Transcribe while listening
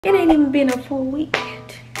It ain't even been a full week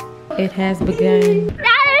yet. It has begun.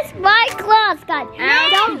 That is my class, guys.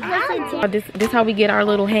 Don't listen to This how we get our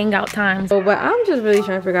little hangout times. Oh, but I'm just really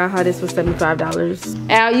trying to figure out how this was $75.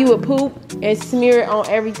 Al, you would poop and smear it on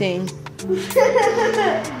everything.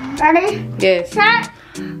 Ready? Yes. Set.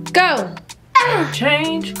 Go.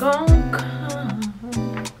 Change gon'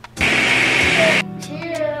 come.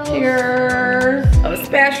 Cheers. Cheers. A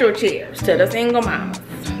special cheers to the single mamas.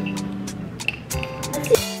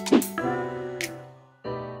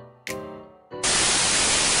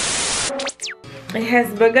 It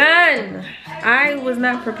has begun. I was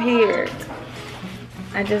not prepared.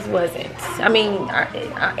 I just wasn't. I mean,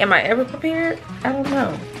 am I ever prepared? I don't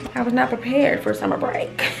know. I was not prepared for summer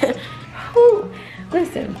break. Whew.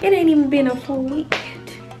 Listen, it ain't even been a full week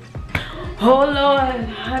yet. Oh Lord,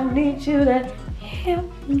 I need you to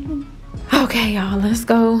help me. Okay, y'all, let's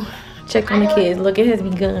go check on the kids. Look, it has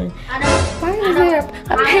begun. Why is there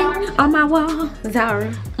a paint on my wall?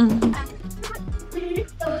 Zara.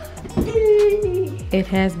 It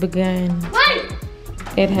has begun. Wait.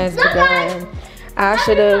 It has begun. I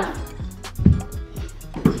should have.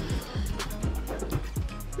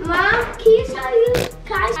 Mom,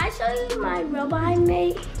 can I show you my robot I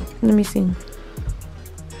made? Let me see.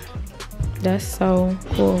 That's so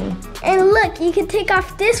cool. And look, you can take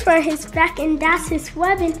off this from his back, and that's his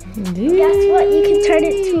weapon. Dude. Guess what? You can turn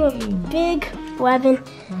it to a big weapon.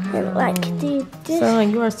 Wow. And like do this. Son,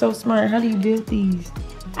 you are so smart. How do you build these?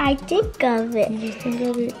 I think of it. You just think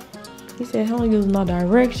of it? He said, he don't use no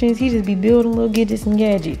directions. He just be building little gadgets and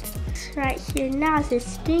gadgets. It's right here. Now it's a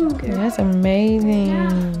stinger. That's amazing.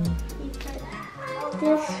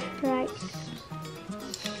 This right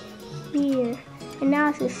here. And now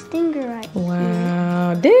it's a stinger right here.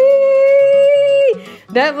 Wow. Dang!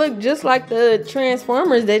 That looked just like the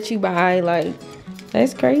Transformers that you buy. Like,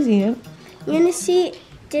 that's crazy. You wanna see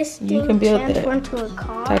this thing You can build that transform to a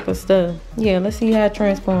car? type of stuff. Yeah, let's see how it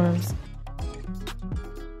transforms.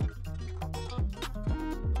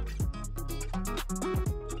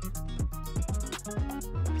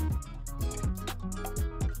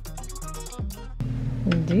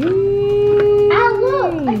 Ah,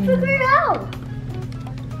 look! I figured it out!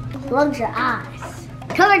 Close your eyes.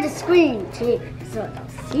 Cover the screen too, so I don't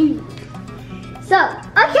see you. So,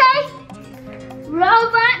 okay!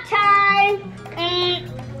 Robot time!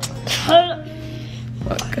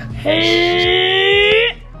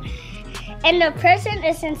 And the person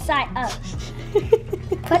is inside us.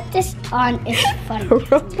 Put this on, it's funny.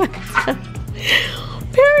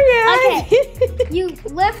 Period. Okay, you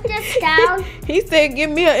lift this down. He said, give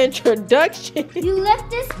me an introduction. You lift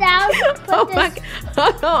this down, put Oh this my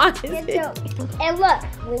God. Hold on. and look,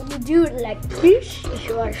 when you do it like this, it's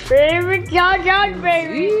your favorite Jon Jon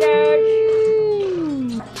baby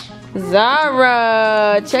touch.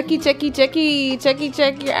 Zara, checky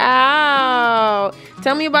out.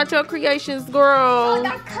 Tell me about your creations, girl. So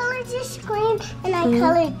I colored this screen, and I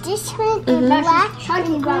colored this screen in black,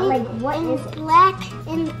 and green, like what is it? Black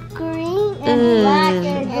and green, and black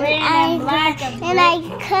and green, and black and I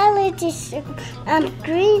colored this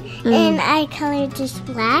green, and I colored this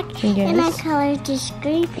black, and I colored this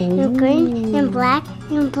green, and green, and black,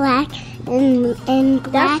 and black, and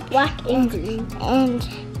black, black and green, and.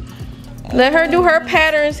 Let her do her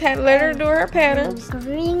patterns. Let her do her patterns.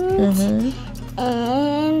 Green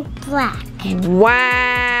and black.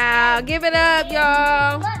 Wow. Give it up,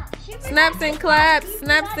 y'all. Snaps and claps.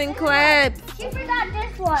 Snaps and claps. She forgot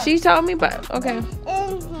this one. She told me about. Okay.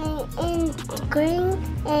 And green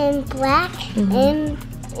and black and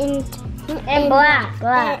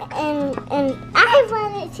black. And I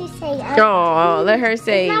wanted to say. Oh, let her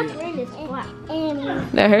say It's it. not green, it's black.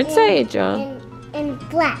 Let her say it, y'all. And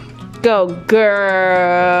black. Go,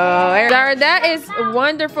 girl. Zara, that is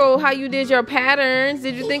wonderful how you did your patterns.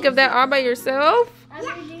 Did you think of that all by yourself?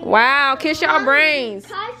 Wow. Kiss your brains.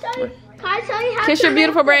 Can I show you how Kiss to your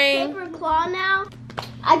beautiful make the brain. paper claw now?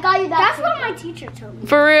 I got you that. That's what my teacher told me.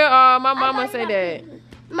 For real? My mama said that.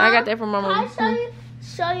 Mom, I got that from my mom. Can I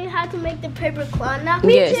show you how to make the paper claw now?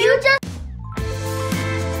 Yes. You just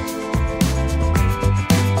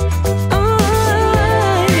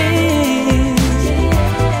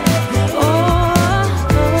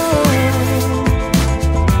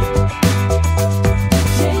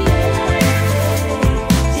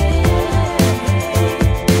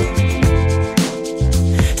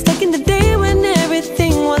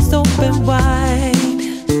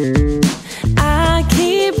I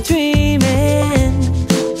keep dreaming.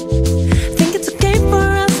 Think it's okay for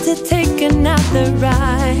us to take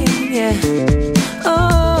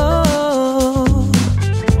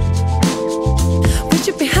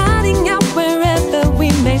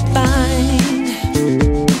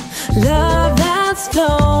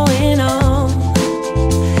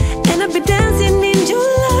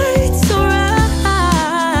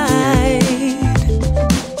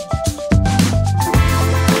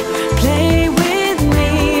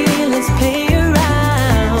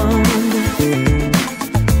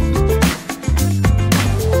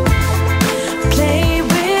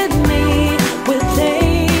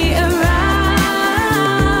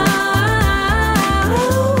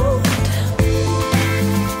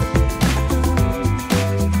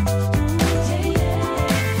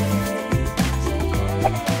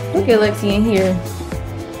at Lexi in here.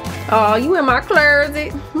 Oh, you in my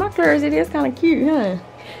closet. My closet is kind of cute, huh?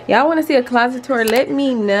 Y'all want to see a closet tour? Let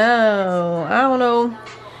me know. I don't know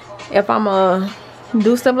if I'm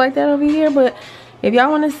do stuff like that over here, but if y'all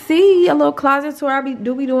want to see a little closet tour, I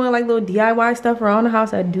do be doing like little DIY stuff around the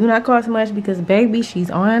house that do not cost much, because baby, she's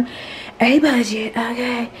on a budget,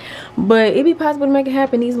 okay? But it be possible to make it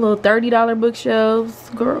happen. These little $30 bookshelves,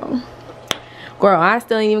 girl, I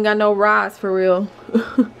still ain't even got no rods for real.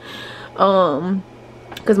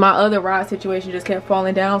 Because my other rod situation just kept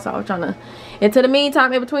falling down, so I was trying to, into the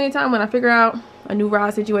meantime, in between time, when I figure out a new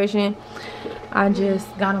rod situation, I just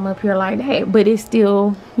got them up here like that. But it's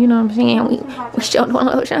still, you know what I'm saying, we still doing a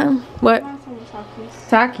little shine. What?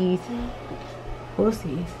 Takis. We'll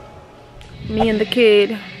see. Me and the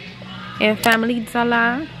kid and family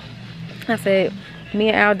Salah. I said, me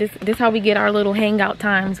and Al, this how we get our little hangout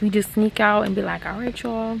times. We just sneak out and be like, all right,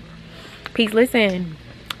 y'all, peace. Listen,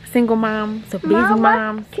 single moms, so busy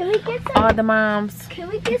moms, can we get some, all the moms. Can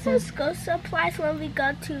we get some school supplies when we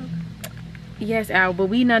go to? Yes, Al, but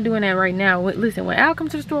we not doing that right now. Listen, when Al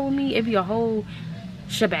comes to the store with me, it be a whole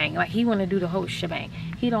shebang. Like, he want to do the whole shebang.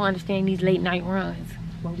 He don't understand these late night runs.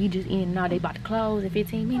 Well, we just in and out. They about to close in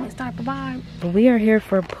 15 minutes type of vibe. But we are here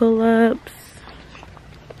for pull-ups.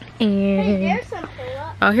 And hey, there's some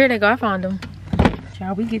pull-ups. Oh, here they go. I found them.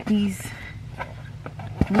 Y'all, we get these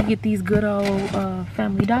good old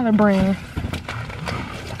Family Dollar brand.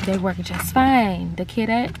 They work just fine. The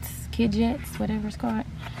Kidjets, whatever it's called.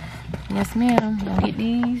 Yes, ma'am. We're gonna get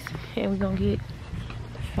these, and we're gonna get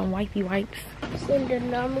some wipey wipes. Send the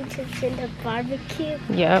normal chips in the barbecue.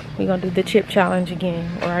 Yep, we're gonna do the chip challenge again,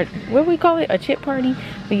 or what do we call it? A chip party.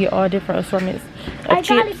 We get all different assortments of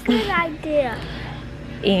chips. I got a good idea.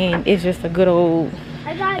 And it's just a good old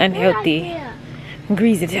unhealthy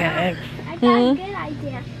greasy time. I got a good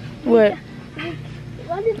idea. What?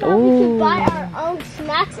 What about we could buy our own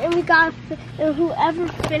snacks, and whoever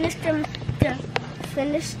finished them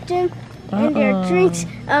and their drinks,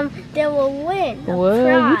 they will win. What?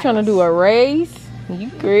 You trying to do a race? You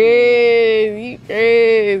crazy.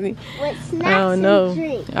 With snacks I don't know. and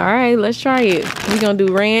drinks. All right, let's try it. We're going to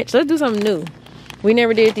do ranch. Let's do something new. We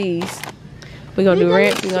never did these. We're going to do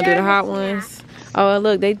ranch. We're going to do the hot ones. Oh,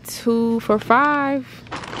 look, they 2 for $5.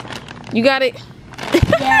 You got it?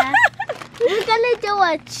 Yeah. We're going to do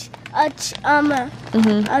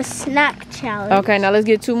a snack challenge. Okay, now let's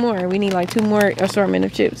get 2 more. We need like 2 more assortment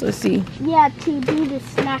of chips. Let's see. Yeah, to do the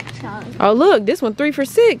snack challenge. Oh, look, this one 3 for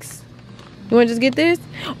 $6. You want to just get this?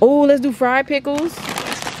 Oh, let's do fried pickles.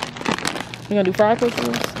 We're going to do fried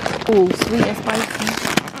pickles. Oh, sweet and spicy.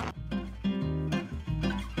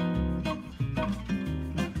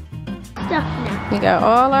 We got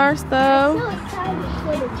all our stuff. I'm so excited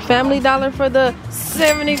for the Family Dollar for the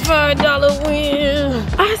 $75 win.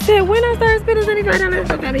 I said when I started spending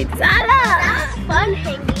 $75, I got excited. That was fun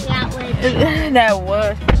hanging out with you. That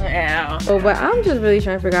was fun. Oh, but I'm just really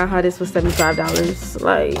trying to figure out how this was $75.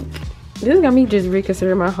 Like, this got me just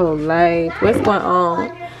reconsidering my whole life. What's going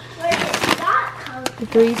on?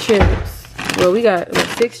 3 chips. Well, we got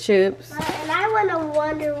 6 chips. And I want to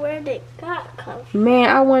wonder where they got come from. Man,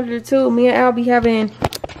 I wondered too. Me and Al be having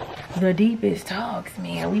the deepest talks,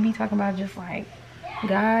 man. We be talking about just like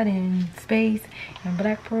God and space and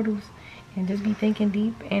black produce and just be thinking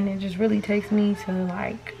deep, and it just really takes me to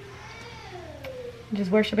like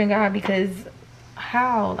just worshiping God, because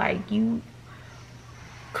how like you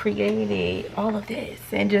created all of this,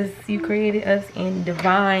 and just you created us in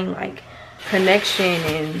divine like connection,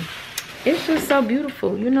 and it's just so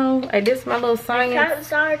beautiful, you know. Like, this is my little science. That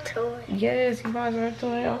was our toy. Yes, you bought our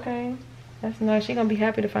toy. Okay, that's nice. She gonna be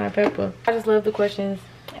happy to find Peppa. I just love the questions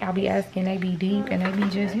I'll be asking. They be deep, and they be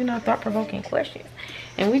just, you know, thought-provoking questions,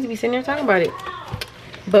 and we just be sitting there talking about it.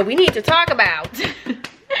 But we need to talk about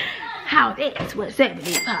how this was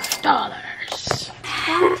 $75.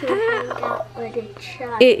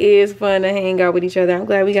 It is fun to hang out with each other. I'm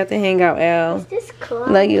glad we got to hang out, Al. Is this cool?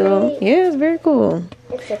 Like you. Yeah, it's very cool.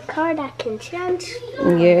 It's a card I can change.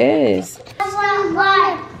 Yes. No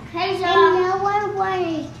one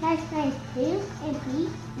wanted to touch my face and pee?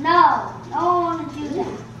 No, no one wanted to do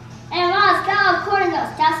that. And Ross, that according to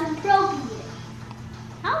us, that's inappropriate.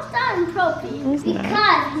 How's that inappropriate? Because he's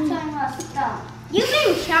talking about stuff. You've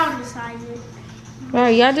been childicizing. All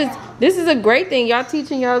right, y'all just, this is a great thing. Y'all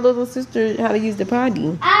teaching y'all little sister how to use the potty.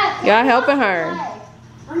 Y'all helping her.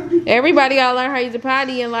 Everybody gotta learn how to use the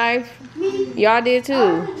potty in life. Y'all did too.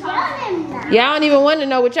 Y'all don't even want to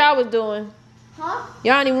know what y'all was doing. Huh?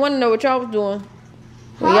 Y'all don't even want to know what y'all was doing.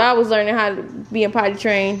 Well, y'all was learning how to be in potty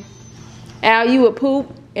trained. Al, you would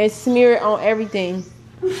poop and smear it on everything.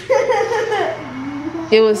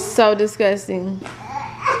 It was so disgusting.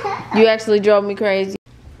 You actually drove me crazy.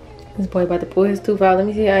 This boy about to pull his tooth out. Let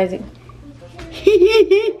me see, Isaac.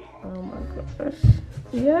 Oh my gosh.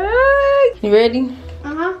 Yay! You ready?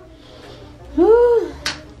 Uh-huh. Whew.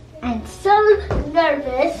 I'm so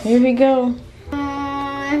nervous. Here we go.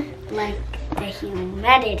 Like the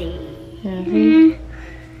humidity. Mm-hmm.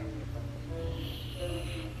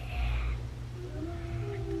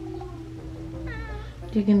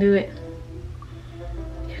 You can do it.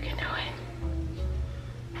 You can do it.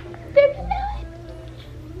 You can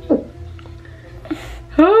do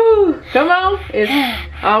it. Ooh, come on. It's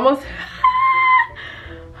almost.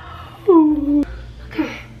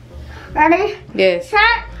 Okay. Ready? Yes.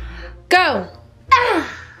 Set. Go.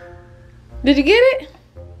 Did you get it?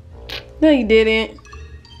 No, you didn't.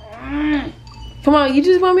 Come on, you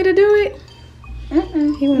just want me to do it? He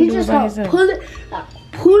wanna You do it just by gotta himself. pull it.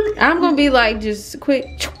 Pull it. I'm gonna be like just quick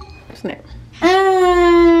snap.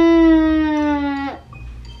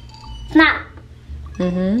 Snap.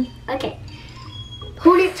 Mm-hmm. Okay.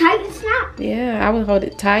 Hold it tight and snap. Yeah, I would hold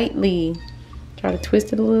it tightly. Try to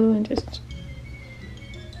twist it a little and just.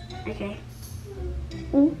 Okay.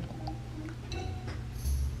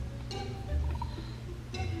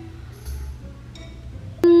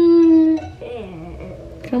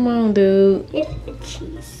 Come on, dude. It's the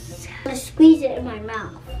cheese. I'm gonna squeeze it in my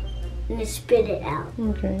mouth and then spit it out.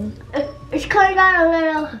 Okay. It's coming out a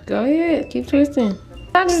little. Go ahead. Keep twisting.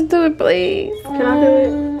 I'll just do it, please. Can I do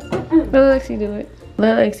it? Let Lexi do it.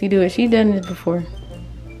 Let Lexi do it. She's done this before.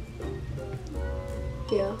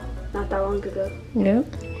 Yeah, not that long ago. Yep.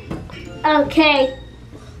 Okay.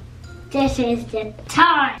 This is the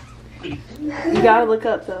time. You gotta look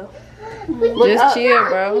up though. Just up. chill,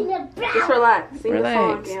 bro. Just relax. Sing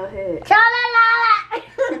Relax. the song in your head.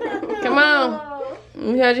 Come on. Let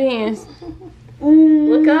me hold your hands.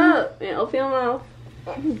 Look up and open your mouth.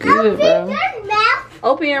 Good, bro.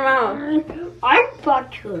 Open your mouth. I'm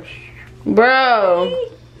butchers. Bro.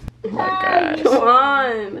 Oh my gosh. Come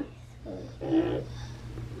on.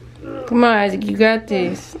 Come on, Isaac. You got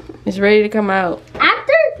this. It's ready to come out.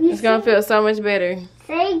 After you It's gonna feel so much better.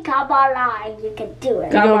 say Kabbalah, you can do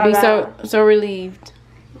it. You're gonna be so relieved.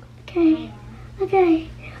 Okay. Okay.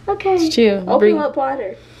 Okay. Just chill. Open Breathe. up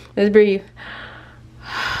wider. Let's breathe.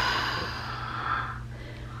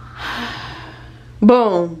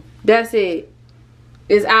 Boom. That's it.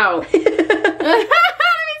 It's out. Let me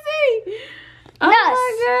see. Oh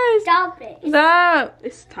my Stop it. gosh. Stop.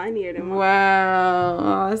 It's tinier than mine. Wow.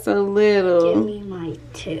 Oh, it's so Give little. me my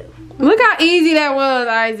two. Look how easy that was,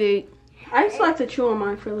 Isaac. I just like to chew on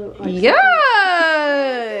mine for a little. Like, Yuck.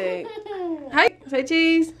 Hi. Say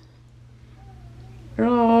cheese.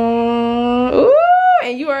 Oh. Ooh.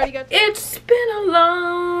 And you already got. It's been a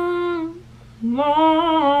long,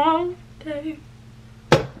 long day.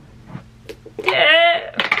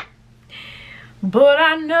 Yeah. But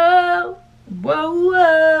I know,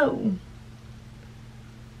 whoa,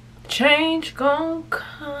 change gon'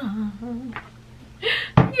 come.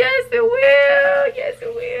 Yes, it will. Yes,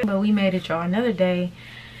 it will. But we made it, y'all. Another day.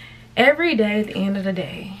 Every day at the end of the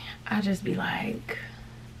day, I just be like,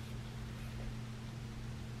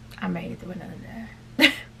 I made it through another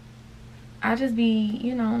day. I just be,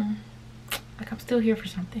 you know, like I'm still here for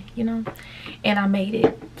something, you know? And I made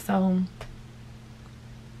it. So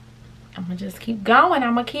I'm gonna just keep going.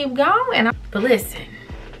 I'm gonna keep going. But listen,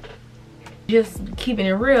 just keeping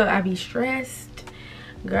it real, I be stressed.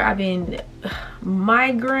 Girl, I've been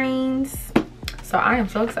migraines. So I am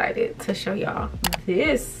so excited to show y'all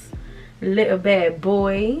this little bad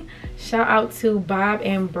boy. Shout out to Bob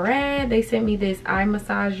and Brad. They sent me this eye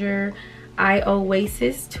massager, Eye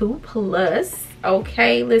Oasis 2 Plus.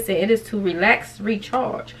 Okay, listen, it is to relax,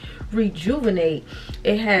 recharge, rejuvenate.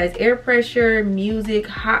 It has air pressure, music,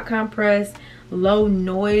 hot compress, low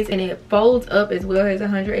noise, and it folds up as well as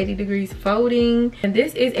 180 degrees folding. And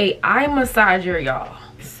this is a eye massager, y'all.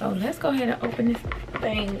 So let's go ahead and open this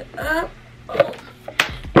thing up.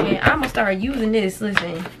 And I'm gonna start using this,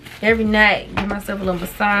 listen, every night. Give myself a little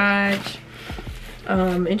massage.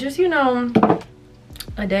 And just, you know,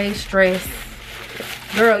 a day's stress.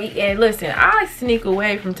 Girl, and listen, I sneak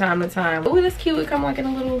away from time to time. Oh, that's cute. It come like in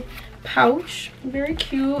a little pouch. Very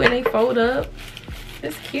cute. And they fold up.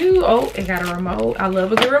 It's cute. Oh, it got a remote. I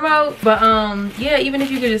love a good remote. But yeah, even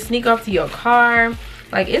if you could just sneak off to your car,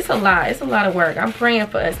 like, it's a lot. It's a lot of work. I'm praying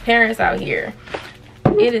for us parents out here.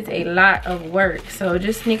 It is a lot of work. So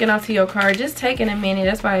just sneaking off to your car, just taking a minute.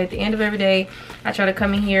 That's why at the end of every day, I try to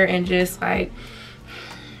come in here and just like,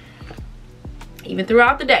 even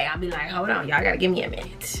throughout the day, I'll be like, hold on, y'all gotta give me a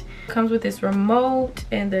minute. Comes with this remote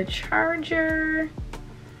and the charger.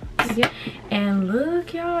 Yeah. And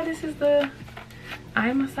look, y'all, this is the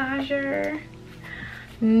eye massager.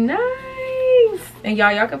 Nice. And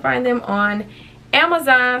y'all can find them on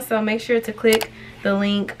Amazon, so make sure to click the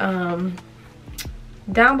link down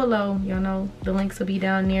below. Y'all know the links will be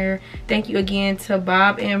down there. Thank you again to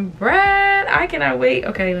Bob and Brad. I cannot wait.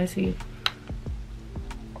 Okay, let's see.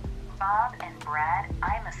 Bob and Brad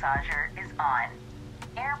eye massager is on.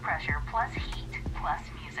 Air pressure plus heat plus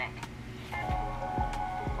music.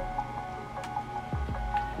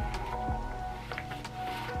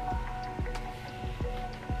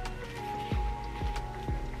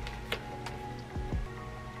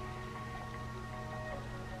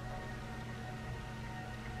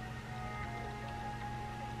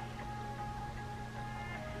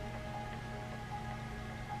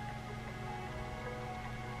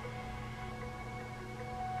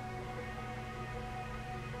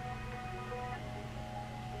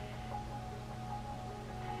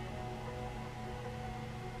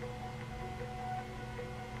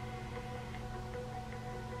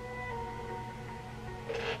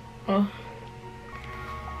 Oh.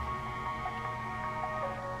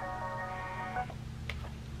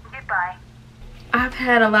 Goodbye. I've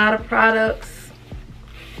had a lot of products.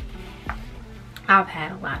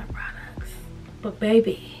 But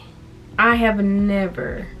baby, I have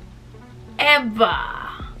never, ever.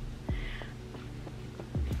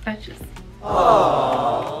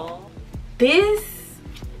 This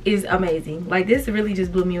is amazing. Like, this really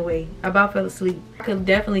just blew me away. I about fell asleep. I could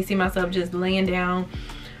definitely see myself just laying down,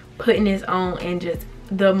 putting this on, and just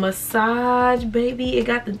the massage, baby. It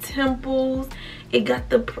got the temples, it got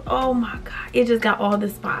the, oh my god, it just got all the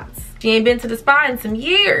spots. She ain't been to the spa in some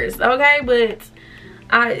years, okay, but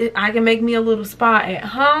I can make me a little spa at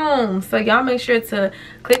home. So y'all make sure to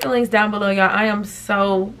click the links down below, y'all. I am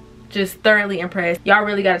so just thoroughly impressed. Y'all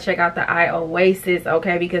really got to check out the Eye Oasis,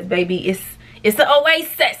 okay, because baby, it's an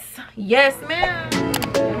oasis. Yes, ma'am.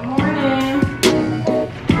 Good morning.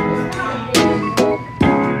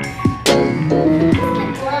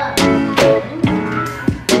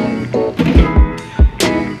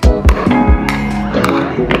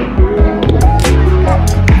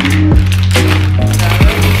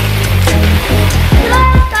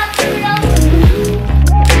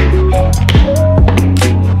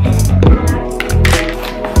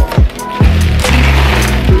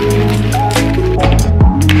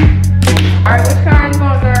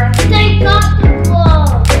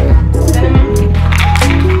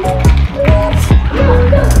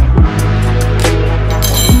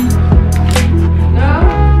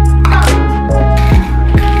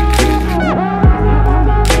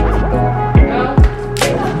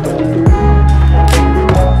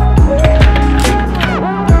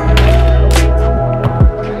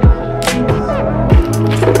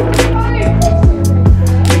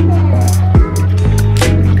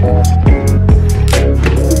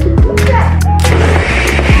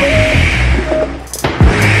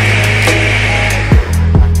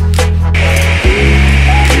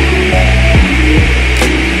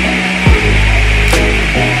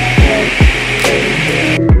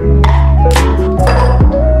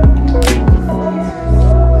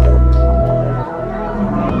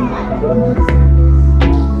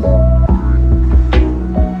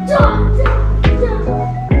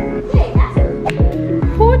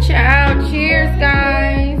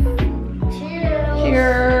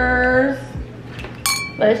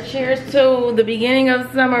 Let's cheers to the beginning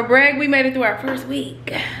of summer break. We made it through our first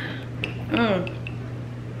week.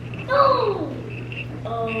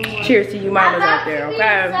 Cheers to you mamas out there,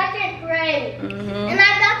 okay? I'm about to be in second grade. And I'm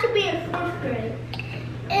about to be in fourth grade.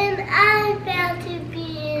 And I'm about to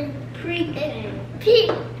be in pre-K.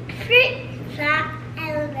 I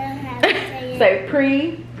don't know how to say it. Say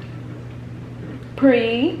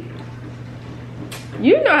pre.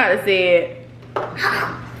 You know how to say it.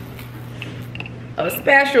 A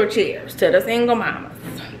special cheers to the single mamas.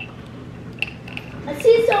 I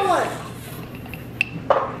see someone.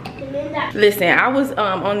 Listen, I was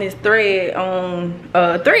on this thread on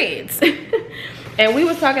Threads. And we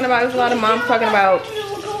was talking about, there's a lot of moms talking about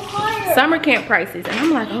summer camp prices. And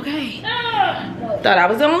I'm like, okay. Thought I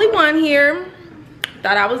was the only one here.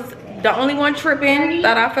 Thought I was the only one tripping.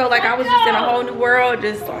 Thought I felt like I was just in a whole new world.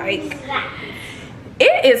 Just like,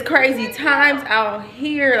 it is crazy times out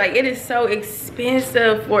here. Like, it is so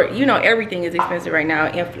expensive for, you know, everything is expensive right now.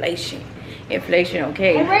 Inflation,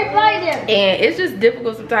 okay? And it's just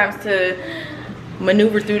difficult sometimes to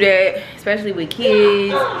maneuver through that, especially with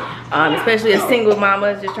kids, especially as single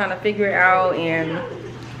mamas just trying to figure it out. And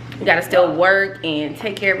we gotta still work and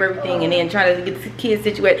take care of everything, and then try to get the kids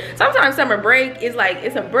situated. Sometimes summer break is like,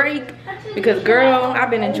 it's a break because girl, I've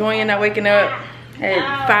been enjoying not waking up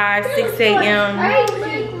at 5, 6 a.m.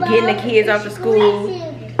 getting the kids off to school.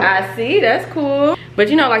 I see, that's cool. But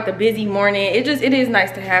you know, like the busy morning, it is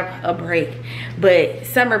nice to have a break. But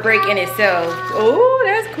summer break in itself, oh,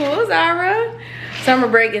 that's cool, Zara. Summer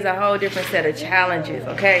break is a whole different set of challenges,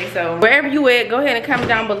 okay? So wherever you at, go ahead and comment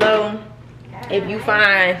down below if you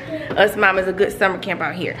find Us Mamas a good summer camp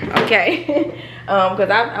out here, okay? Because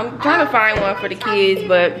I'm trying to find one for the kids,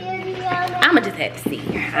 but I'ma just have to see,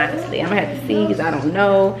 honestly. I'ma have to see because I don't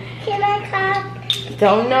know. Can I come?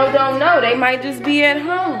 Don't know. They might just be at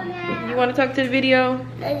home. You want to talk to the video?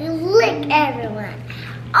 Lick everyone.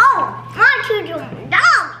 Oh, my children,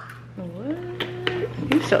 dog.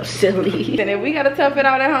 What? You so silly. And if we gotta tough it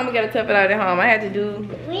out at home, we gotta tough it out at home. I had to do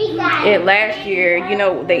it last year. You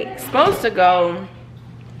know, they supposed to go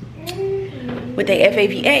with the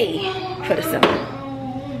FAVA for the summer.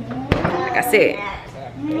 Like I said,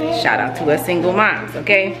 shout out to us single moms,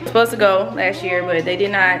 okay? Supposed to go last year, but they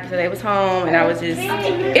did not, so they was home, and I was just,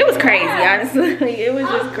 it was crazy, honestly. It was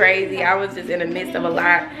just crazy. I was just in the midst of a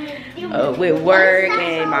lot with work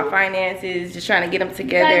and my finances, just trying to get them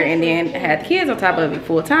together, and then had kids on top of it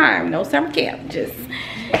full time. No summer camp, just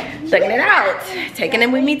thugging it out, taking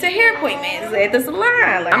them with me to hair appointments at the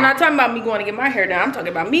salon. Like, I'm not talking about me going to get my hair done. I'm talking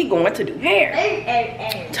about me going to do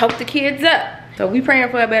hair. Toke the kids up. So we praying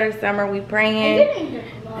for a better summer. We praying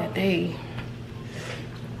that they,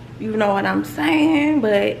 you know what I'm saying,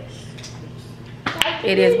 but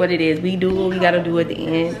it is what it is. We do what we gotta do at the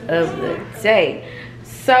end of the day.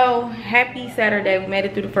 So happy Saturday. We made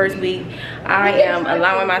it through the first week. I am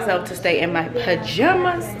allowing myself to stay in my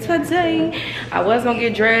pajamas today. I was gonna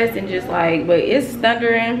get dressed and just like, but it's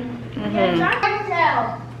thundering.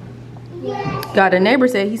 God, the neighbor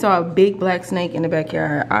said he saw a big black snake in the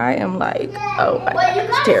backyard. I am like, oh my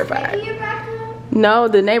gosh, terrified. No,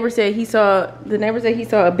 the neighbor said he saw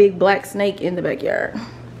a big black snake in the backyard.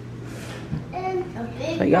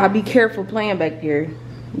 So y'all be careful playing back there.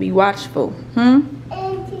 Be watchful. And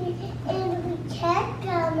we can't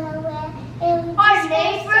go nowhere. And we just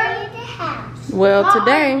stay in the house. Well,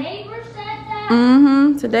 today,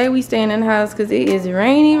 today we staying in the house because it is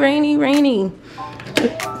rainy.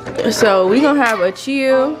 So we gonna have a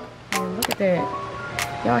chill. Oh, look at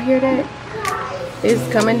that. Y'all hear that? It's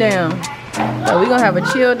coming down. So we gonna have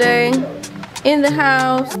a chill day in the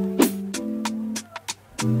house.